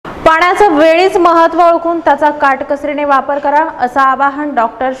पाण्याचं वेळीच महत्त्व ओळखून त्याचा काटकसरीने वापर करा, असं आवाहन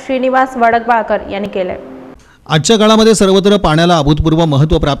डॉक्टर श्रीनिवास वडकबाळकर यांनी केले। आजच्या काळामध्ये सर्वत्र पाण्याला अभूतपूर्व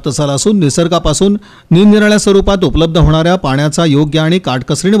महत्त्व प्राप्त झालं असून निसर्गापासून निरनिराळ्या स्वरूपात उपलब्ध होणाऱ्या पाण्याचा योग्य आणि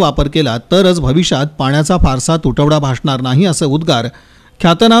काटकसरीने वापर केला तरच भविष्यात पाण्याचा फारसा तुटवडा भासणार नाही, असे उद्गार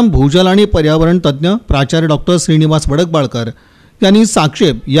ख्यातनाम भूजल आणि पर्यावरण तज्ज्ञ प्राचार्य डॉक्टर श्रीनिवास वडकबाळकर यांनी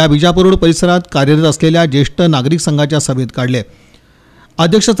साक्षेप या विजापूर रोड परिसरात कार्यरत असलेल्या ज्येष्ठ नागरिक संघाच्या सभेत काढले।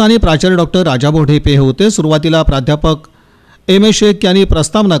 अध्यक्षस्थानी प्राचार्य डॉक्टर राजाभाऊ ढेपे होते। सुरुवातीला प्राध्यापक एम.ए. शेख यांनी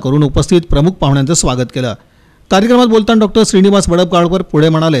प्रस्तावना करून उपस्थित प्रमुख पाहुण्यांचं स्वागत केलं। कार्यक्रमात बोलताना डॉक्टर श्रीनिवास वडकबाळकर पुढे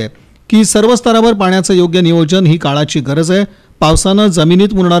म्हणाले की सर्व स्तरावर पाण्याचं योग्य नियोजन ही काळाची गरज आहे। पावसानं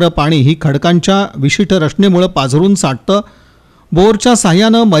जमिनीत मुरणारं पाणी ही खडकांच्या विशिष्ट रचनेमुळे पाझरून साठतं। बोरच्या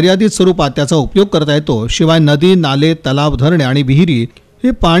साह्यानं मर्यादित स्वरूपात त्याचा उपयोग करता येतो। शिवाय नदी, नाले, तलाव, धरणे आणि विहिरी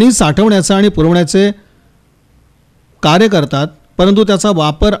हे पाणी साठवण्याचं आणि पुरवण्याचे कार्य करतात, परंतु त्याचा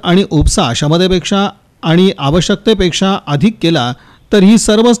वापर आणि उपसा क्षमतेपेक्षा आणि आवश्यकतेपेक्षा अधिक केला तर ही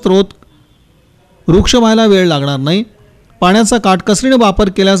सर्व स्रोत वृक्ष व्हायला वेळ लागणार नाही। पाण्याचा काटकसरीने वापर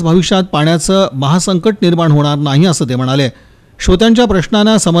केल्यास भविष्यात पाण्याचं महासंकट निर्माण होणार नाही, असं ते म्हणाले। श्रोत्यांच्या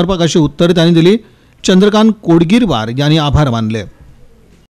प्रश्नांना समर्पक अशी उत्तरे त्यांनी दिली। चंद्रकांत कोडगीरवार यांनी आभार मानले।